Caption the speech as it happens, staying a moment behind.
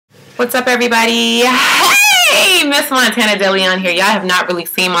What's up, everybody? Hey, Miss Montana Deleon here. Y'all have not really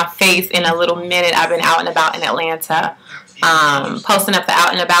seen my face in a little minute. I've been out and about in Atlanta, posting up the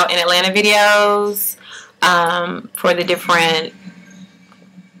out and about in Atlanta videos for the different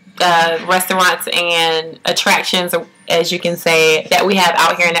restaurants and attractions, as you can say, that we have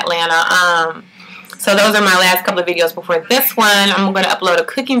out here in Atlanta. So those are my last couple of videos before this one. I'm going to upload a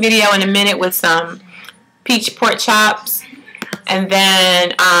cooking video in a minute with some peach pork chops. And then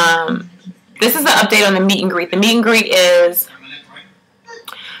this is an update on the meet and greet. The meet and greet is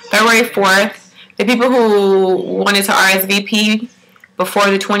February 4th. The people who wanted to RSVP before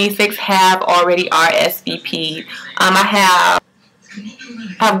the 26th have already RSVP'd. I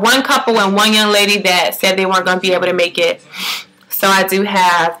have one couple and one young lady that said they weren't going to be able to make it. So I do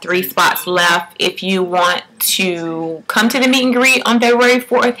have 3 spots left. If you want to come to the meet and greet on February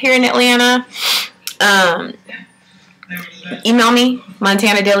 4th here in Atlanta, email me,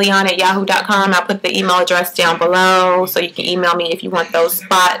 montanadeleon@yahoo.com. I'll put the email address down below so you can email me if you want those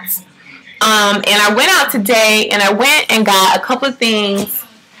spots. And I went out today and I went and got a couple of things.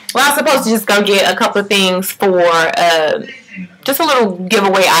 Well, I was supposed to just go get a couple of things for just a little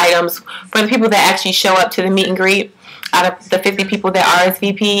giveaway items for the people that actually show up to the meet and greet out of the 50 people that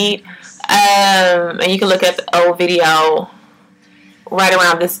RSVP'd. And you can look at the old video right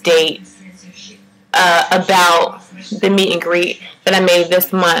around this date about the meet and greet that I made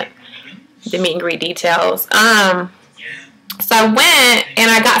this month, the meet and greet details. So I went and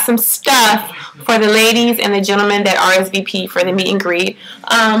I got some stuff for the ladies and the gentlemen that RSVP for the meet and greet.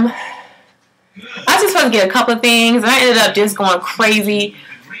 I was just supposed to get a couple of things, and I ended up just going crazy.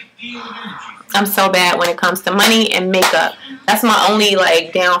 I'm so bad when it comes to money and makeup. That's my only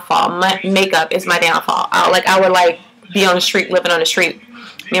downfall. Makeup is my downfall. I would be on the street, living on the street.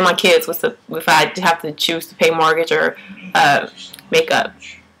 Me and my kids, if I have to choose to pay mortgage or makeup.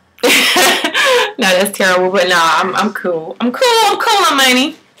 No, that's terrible. But no, I'm cool. I'm cool on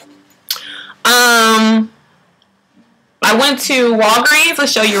money. I went to Walgreens.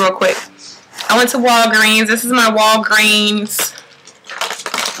 Let's show you real quick. I went to Walgreens. This is my Walgreens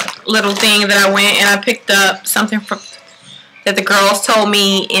little thing that I went and I picked up something that the girls told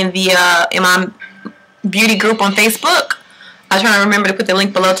me in my beauty group on Facebook. I was trying to remember to put the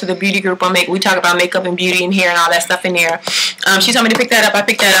link below to the beauty group on we talk about makeup and beauty and hair and all that stuff in there. She told me to pick that up. I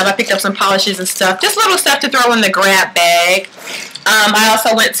picked that up. I picked up some polishes and stuff. Just little stuff to throw in the grab bag. I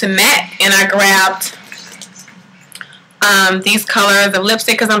also went to MAC and I grabbed these colors of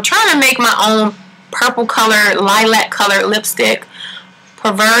lipstick because I'm trying to make my own purple colored, lilac colored lipstick.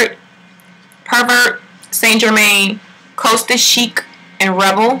 Pervert, Saint Germain, Costa Chic, and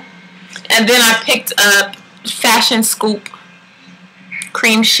Rebel. And then I picked up Fashion Scoop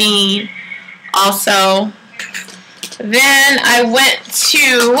Cream Sheen also. Then I went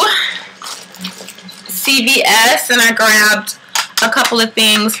to CVS and I grabbed a couple of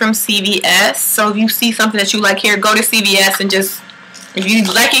things from CVS. So if you see something that you like here, go to CVS and just, if you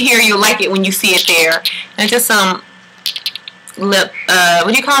like it here, you'll like it when you see it there. And just some what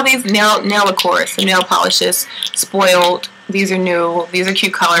do you call these? Nail lacquers, some nail polishes, spoiled. These are new. These are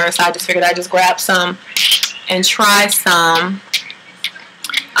cute colors. So I just figured I'd just grab some and try some.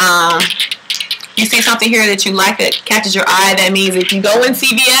 You see something here that you like that catches your eye, that means if you go in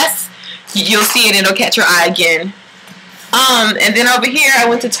CVS, you'll see it and it'll catch your eye again. And then over here, I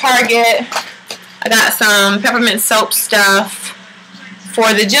went to Target. I got some peppermint soap stuff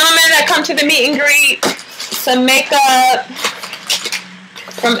for the gentlemen that come to the meet and greet. Some makeup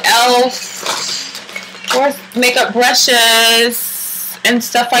from e.l.f. or makeup brushes and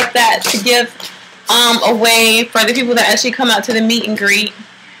stuff like that to give away for the people that actually come out to the meet and greet.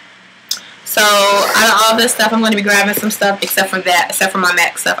 So out of all this stuff, I'm going to be grabbing some stuff except for my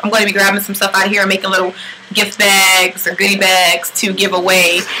MAC stuff. I'm going to be grabbing some stuff out here and making little gift bags or goodie bags to give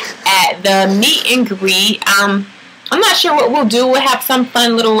away at the meet and greet. I'm not sure what we'll do. We'll have some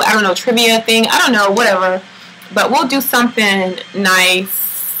fun little, I don't know, trivia thing. I don't know, whatever. But we'll do something nice.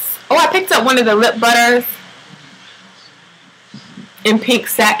 Oh, I picked up one of the lip butters in pink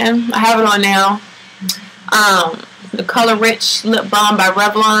satin. I have it on now. The Color Rich Lip Balm by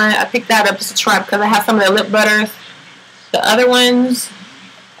Revlon. I picked that up just to try because I have some of the lip butters. The other ones,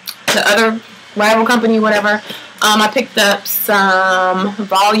 the other rival company, whatever. I picked up some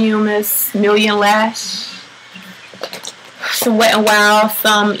Voluminous Million Lash, some Wet n Wild,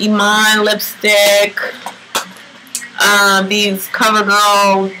 some Iman lipstick. These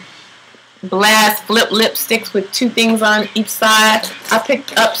CoverGirl Blast Flip lipsticks with 2 things on each side. I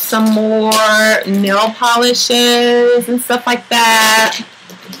picked up some more nail polishes and stuff like that.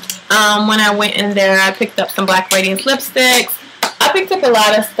 When I went in there, I picked up some Black Radiance lipsticks. I picked up a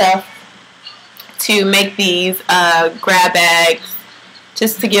lot of stuff to make these grab bags,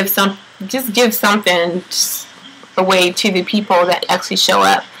 just to give something away to the people that actually show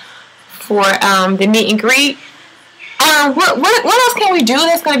up for the meet and greet. What else can we do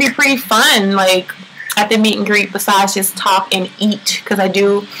that's going to be pretty fun, like at the meet and greet, besides just talk and eat? Because I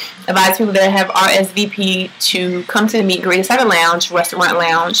do advise people that have RSVP to come to the meet and greet. It's at a lounge, restaurant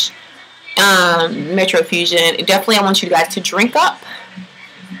lounge, Metro Fusion. Definitely, I want you guys to drink up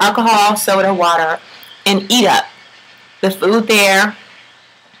alcohol, soda, water, and eat up. The food there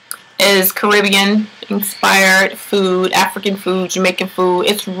is Caribbean inspired food, African food, Jamaican food.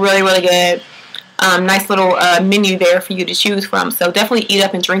 It's really, really good. Nice little menu there for you to choose from. So definitely eat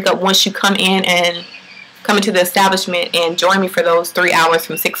up and drink up once you come into the establishment and join me for those 3 hours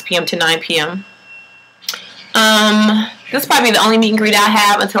from 6 p.m. to 9 p.m. This is probably the only meet and greet I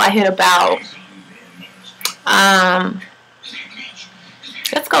have until I hit about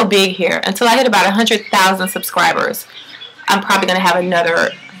let's go big here. Until I hit about 100,000 subscribers, I'm probably going to have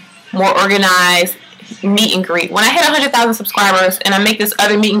another more organized meet and greet. When I hit 100,000 subscribers and I make this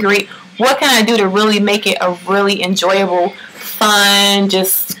other meet and greet, what can I do to really make it a really enjoyable, fun,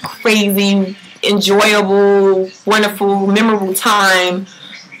 just crazy, enjoyable, wonderful, memorable time,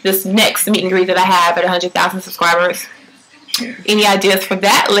 this next meet and greet that I have at 100,000 subscribers? Any ideas for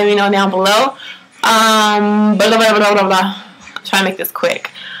that? Let me know down below. I'm trying to make this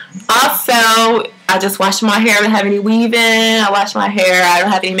quick. Also, I just washed my hair. I don't have any weave in. I washed my hair. I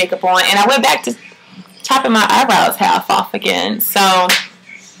don't have any makeup on. And I went back to chopping my eyebrows half off again. So,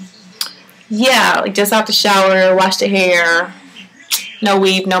 yeah, like just out the shower, wash the hair. No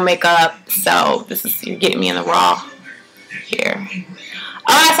weave, no makeup. So, you're getting me in the raw here.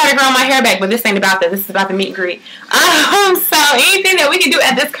 Oh, I started growing my hair back, but this ain't about that. This is about the meet and greet. So, anything that we can do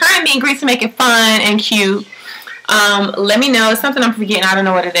at this current meet and greet to make it fun and cute, let me know. It's something I'm forgetting. I don't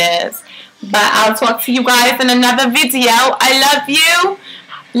know what it is. But I'll talk to you guys in another video. I love you.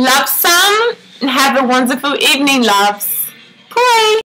 Love some. And have a wonderful evening, loves. Bye.